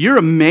 you're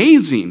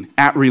amazing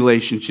at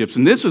relationships,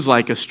 and this is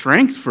like a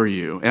strength for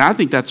you, and I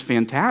think that's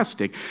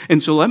fantastic.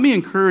 And so let me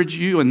encourage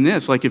you in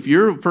this. Like, if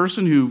you're a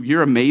person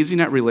you're amazing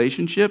at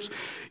relationships,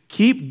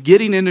 keep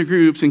getting into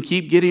groups and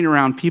keep getting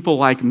around people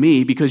like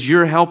me, because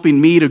you're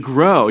helping me to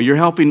grow. You're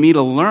helping me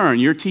to learn.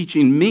 You're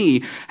teaching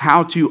me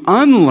how to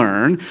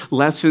unlearn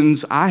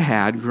lessons I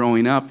had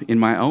growing up in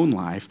my own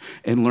life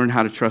and learn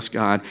how to trust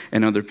God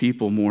and other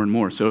people more and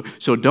more. So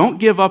don't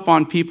give up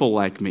on people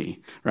like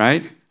me,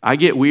 right? I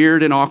get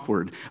weird and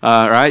awkward,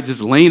 right?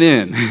 Just lean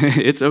in.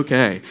 It's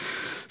okay.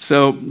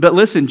 But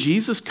listen,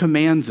 Jesus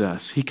commands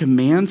us. He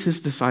commands his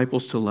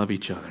disciples to love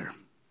each other.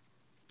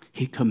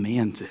 He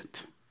commands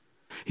it.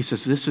 He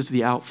says this is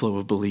the outflow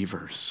of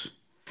believers.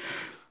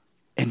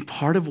 And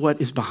part of what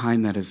is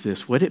behind that is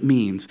this. What it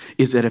means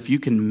is that if you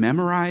can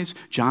memorize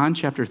John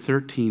chapter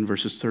 13,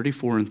 verses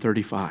 34 and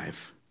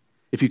 35,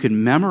 if you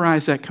can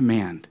memorize that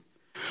command,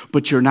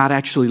 but you're not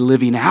actually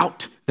living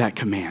out that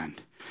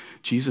command,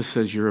 Jesus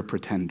says you're a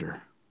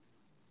pretender.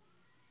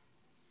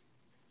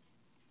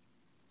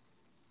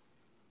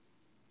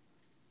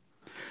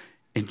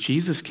 And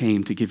Jesus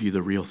came to give you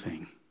the real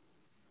thing.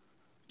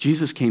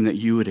 Jesus came that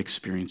you would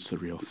experience the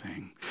real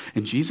thing.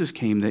 And Jesus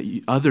came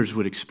that others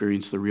would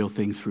experience the real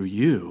thing through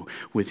you,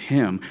 with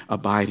him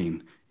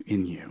abiding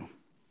in you.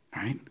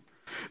 Right?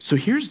 So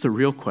here's the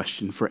real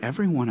question for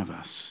every one of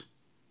us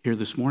here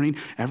this morning,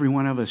 every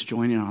one of us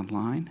joining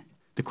online.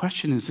 The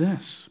question is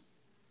this: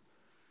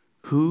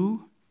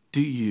 who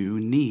do you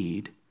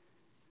need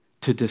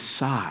to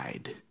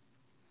decide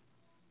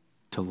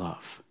to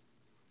love?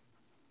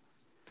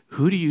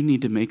 Who do you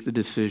need to make the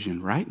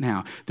decision right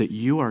now that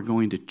you are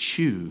going to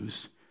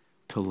choose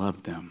to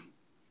love them?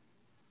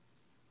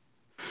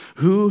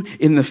 Who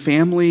in the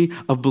family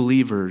of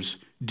believers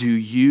do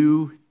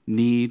you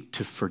need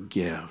to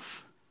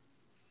forgive?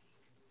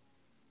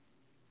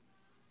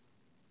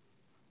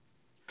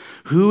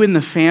 Who in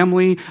the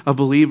family of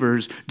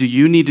believers do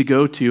you need to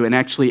go to and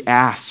actually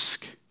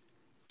ask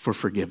for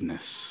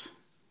forgiveness?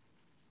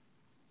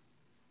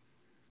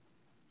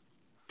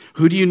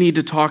 Who do you need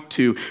to talk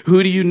to?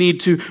 Who do you need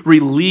to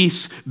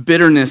release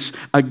bitterness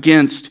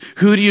against?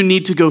 Who do you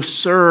need to go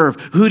serve?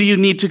 Who do you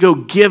need to go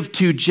give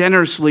to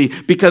generously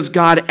because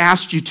God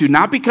asked you to?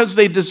 Not because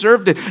they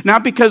deserved it,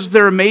 not because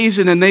they're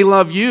amazing and they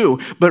love you,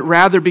 but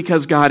rather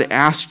because God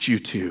asked you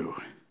to.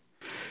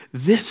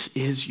 This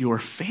is your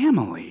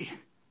family,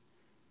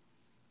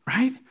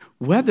 right?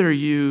 Whether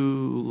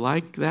you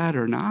like that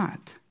or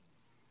not.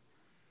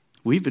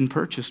 We've been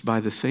purchased by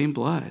the same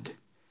blood.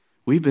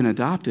 We've been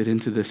adopted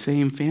into the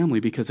same family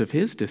because of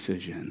his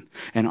decision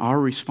and our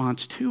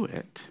response to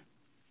it.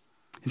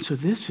 And so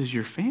this is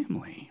your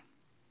family.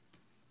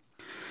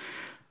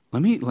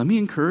 Let me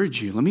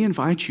encourage you. Let me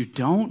invite you.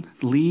 Don't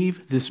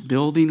leave this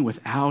building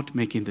without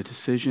making the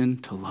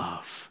decision to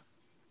love.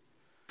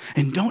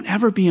 And don't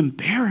ever be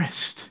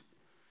embarrassed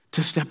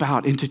to step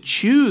out and to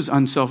choose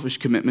unselfish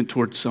commitment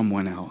towards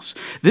someone else.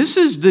 This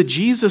is the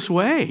Jesus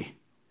way.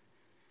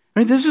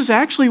 Right? This is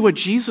actually what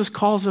Jesus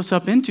calls us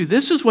up into.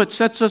 This is what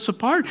sets us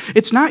apart.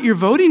 It's not your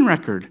voting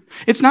record.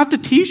 It's not the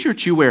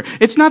t-shirts you wear.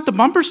 It's not the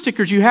bumper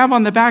stickers you have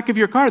on the back of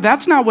your car.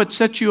 That's not what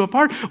sets you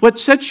apart. What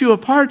sets you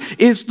apart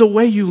is the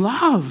way you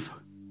love.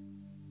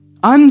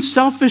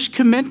 Unselfish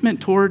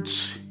commitment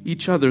towards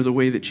each other the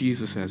way that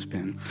Jesus has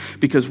been.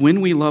 Because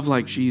when we love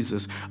like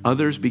Jesus,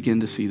 others begin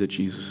to see that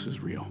Jesus is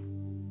real.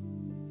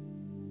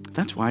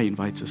 That's why he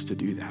invites us to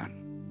do that.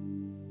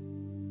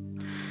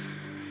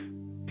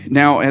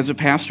 Now, as a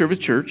pastor of a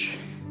church,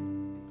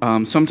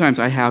 sometimes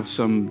I have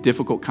some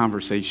difficult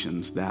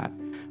conversations that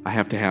I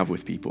have to have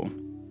with people.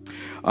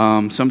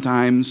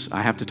 Sometimes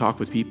I have to talk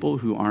with people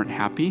who aren't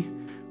happy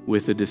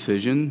with a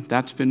decision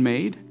that's been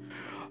made,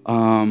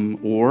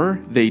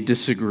 or they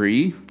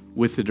disagree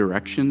with the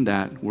direction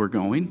that we're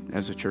going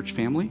as a church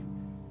family.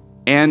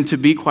 And to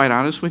be quite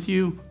honest with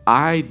you,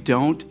 I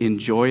don't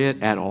enjoy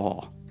it at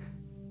all.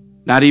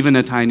 Not even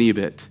a tiny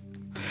bit.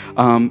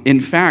 In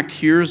fact,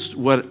 here's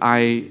what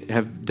I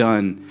have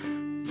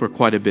done for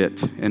quite a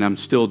bit, and I'm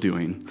still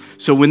doing.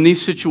 So when these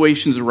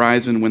situations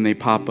arise and when they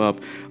pop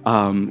up,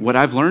 what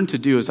I've learned to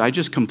do is I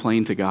just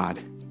complain to God.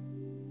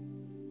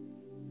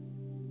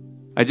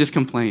 I just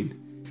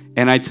complain.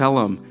 And I tell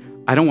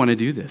him, I don't want to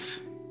do this.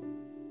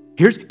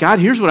 God,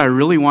 here's what I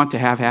really want to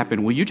have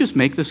happen. Will you just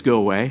make this go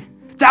away?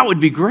 That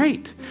would be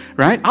great,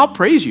 right? I'll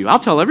praise you. I'll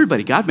tell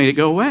everybody God made it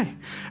go away,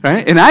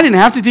 right? And I didn't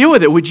have to deal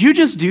with it. Would you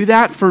just do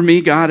that for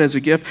me, God, as a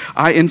gift?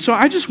 And so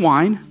I just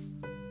whine.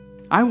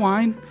 I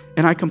whine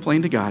and I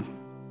complain to God.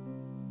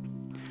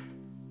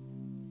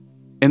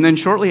 And then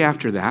shortly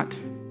after that,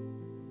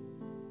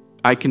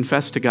 I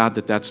confess to God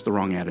that that's the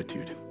wrong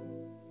attitude.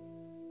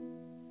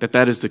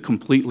 That is the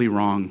completely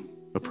wrong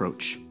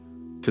approach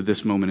to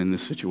this moment in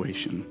this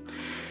situation.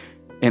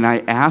 And I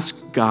ask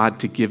God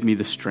to give me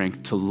the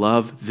strength to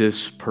love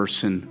this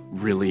person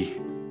really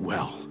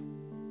well.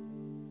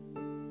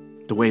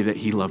 The way that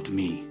he loved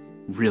me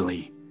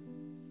really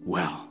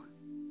well.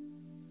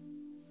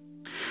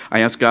 I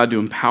ask God to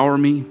empower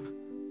me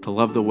to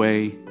love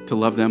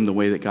them the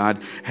way that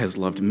God has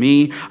loved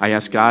me. I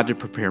ask God to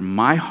prepare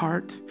my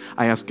heart.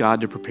 I ask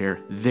God to prepare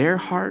their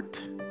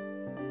heart.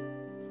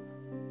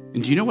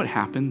 And do you know what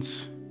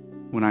happens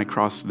when I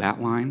cross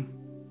that line?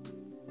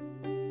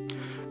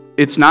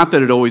 It's not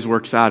that it always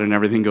works out and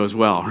everything goes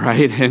well,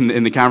 right?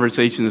 And the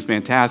conversation is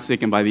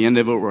fantastic, and by the end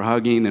of it, we're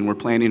hugging and we're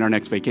planning our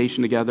next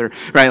vacation together,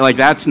 right? Like,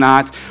 that's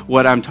not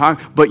what I'm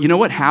talking. But you know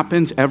what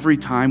happens every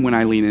time when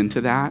I lean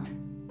into that?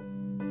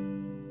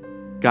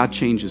 God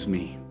changes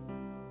me.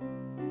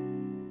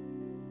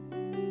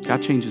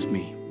 God changes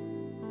me.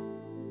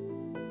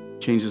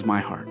 Changes my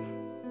heart.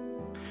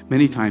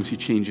 Many times he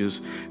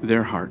changes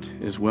their heart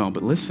as well.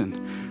 But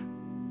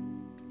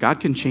listen, God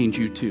can change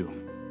you too.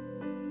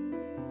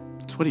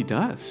 It's what he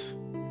does.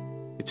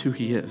 It's who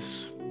he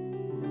is.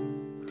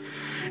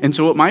 And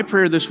so what my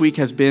prayer this week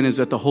has been is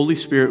that the Holy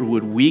Spirit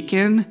would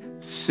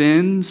weaken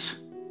sin's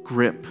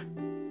grip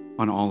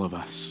on all of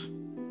us.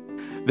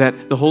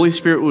 That the Holy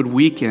Spirit would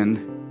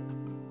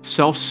weaken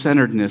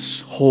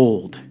self-centeredness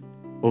hold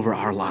over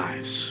our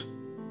lives.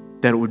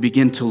 That it would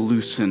begin to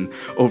loosen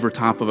over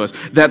top of us.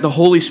 That the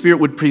Holy Spirit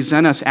would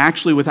present us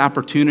actually with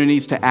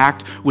opportunities to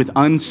act with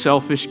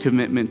unselfish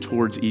commitment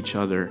towards each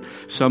other,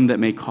 some that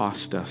may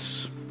cost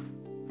us.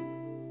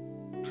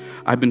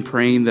 I've been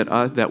praying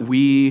that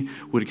we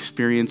would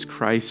experience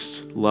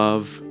Christ's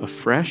love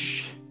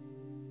afresh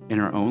in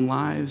our own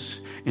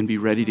lives and be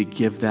ready to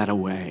give that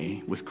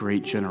away with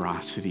great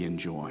generosity and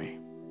joy.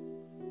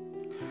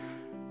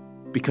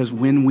 Because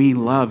when we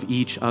love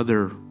each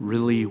other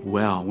really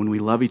well, when we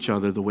love each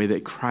other the way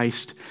that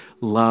Christ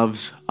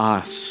loves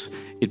us,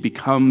 it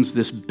becomes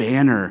this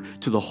banner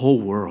to the whole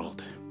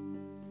world.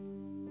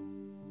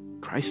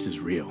 Christ is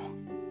real.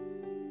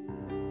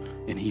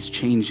 And he's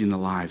changing the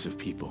lives of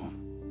people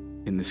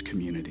in this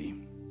community.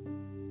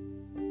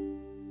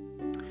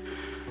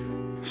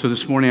 So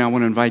this morning, I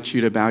want to invite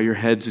you to bow your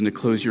heads and to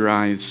close your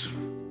eyes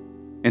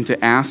and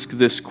to ask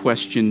this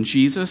question: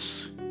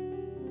 Jesus,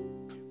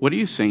 what are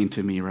you saying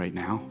to me right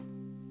now?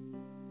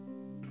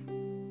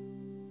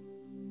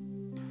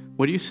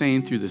 What are you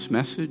saying through this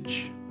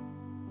message?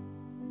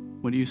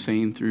 What are you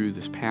saying through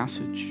this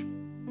passage?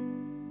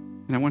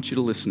 And I want you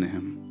to listen to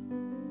him.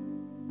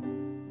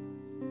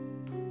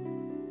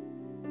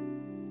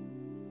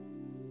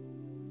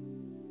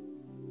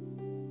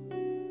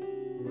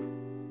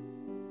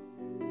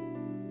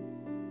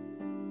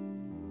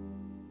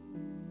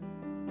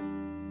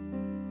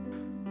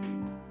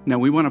 Now,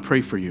 we want to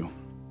pray for you.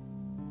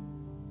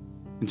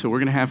 And so we're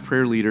going to have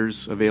prayer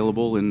leaders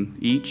available in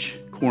each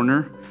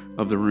corner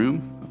of the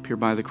room, up here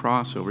by the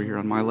cross, over here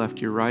on my left,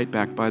 your right,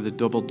 back by the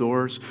double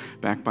doors,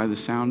 back by the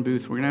sound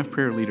booth. We're going to have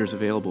prayer leaders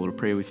available to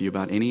pray with you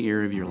about any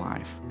area of your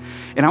life.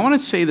 And I want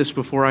to say this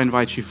before I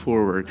invite you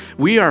forward.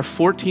 We are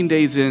 14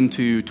 days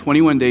into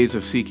 21 days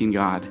of seeking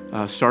God,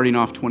 starting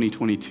off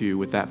 2022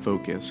 with that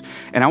focus.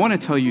 And I want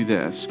to tell you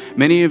this.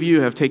 Many of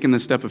you have taken the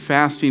step of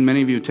fasting.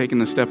 Many of you have taken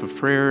the step of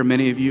prayer.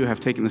 Many of you have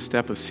taken the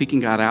step of seeking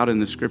God out in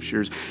the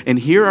scriptures. And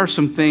here are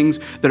some things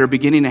that are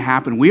beginning to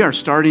happen. We are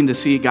starting to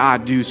see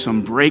God do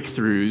some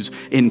breakthroughs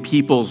in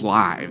people's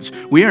lives.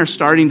 We are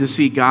starting to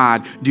see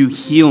God do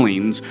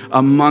healings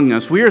among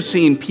us. We are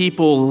seeing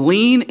people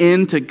lean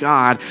into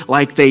God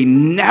like they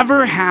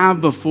never have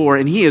before,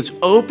 and he is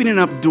opening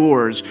up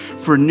doors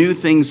for new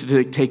things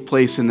to take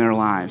place in their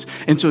lives.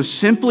 And so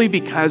simply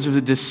because of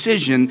the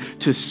decision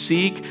to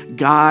seek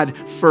God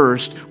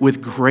first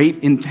with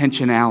great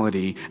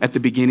intentionality at the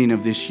beginning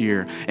of this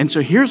year. And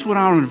so here's what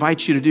I want to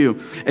invite you to do.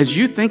 As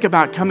you think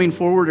about coming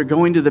forward or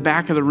going to the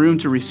back of the room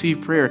to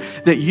receive prayer,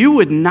 that you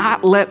would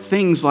not let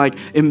things like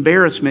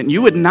embarrassment,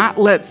 you would not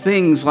let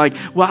things like,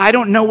 well, I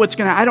don't know what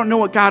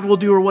God will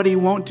do or what he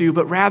won't do,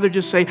 but rather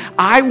just say,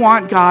 I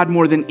want God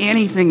more than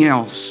anything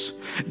else.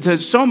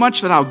 So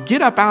much that I'll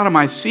get up out of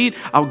my seat,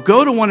 I'll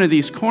go to one of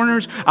these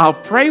corners, I'll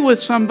pray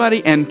with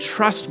somebody and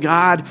trust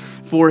God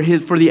for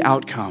the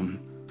outcome.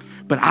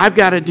 But I've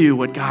got to do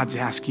what God's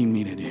asking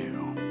me to do.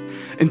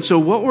 And so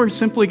what we're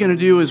simply going to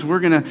do is we're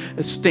going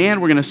to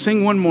stand, we're going to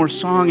sing one more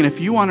song, and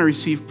if you want to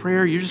receive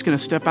prayer, you're just going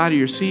to step out of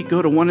your seat,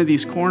 go to one of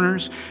these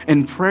corners,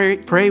 and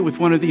pray with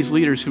one of these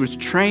leaders who is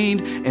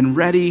trained and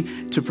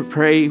ready to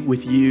pray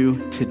with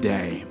you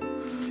today.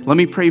 Let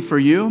me pray for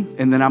you,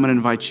 and then I'm going to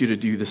invite you to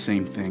do the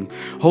same thing.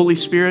 Holy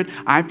Spirit,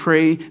 I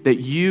pray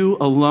that you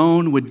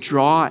alone would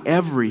draw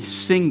every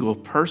single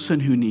person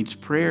who needs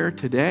prayer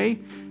today.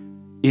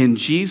 In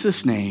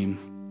Jesus' name,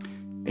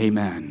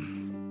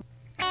 amen.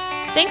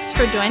 Thanks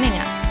for joining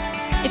us.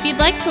 If you'd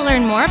like to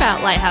learn more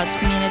about Lighthouse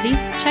Community,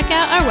 check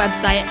out our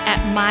website at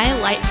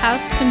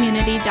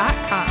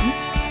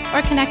mylighthousecommunity.com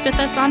or connect with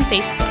us on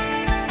Facebook.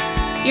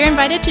 You're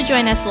invited to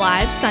join us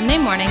live Sunday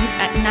mornings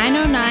at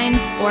 9:09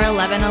 or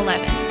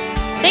 11:11.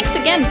 Thanks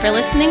again for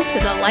listening to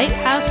the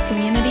Lighthouse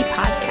Community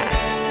Podcast.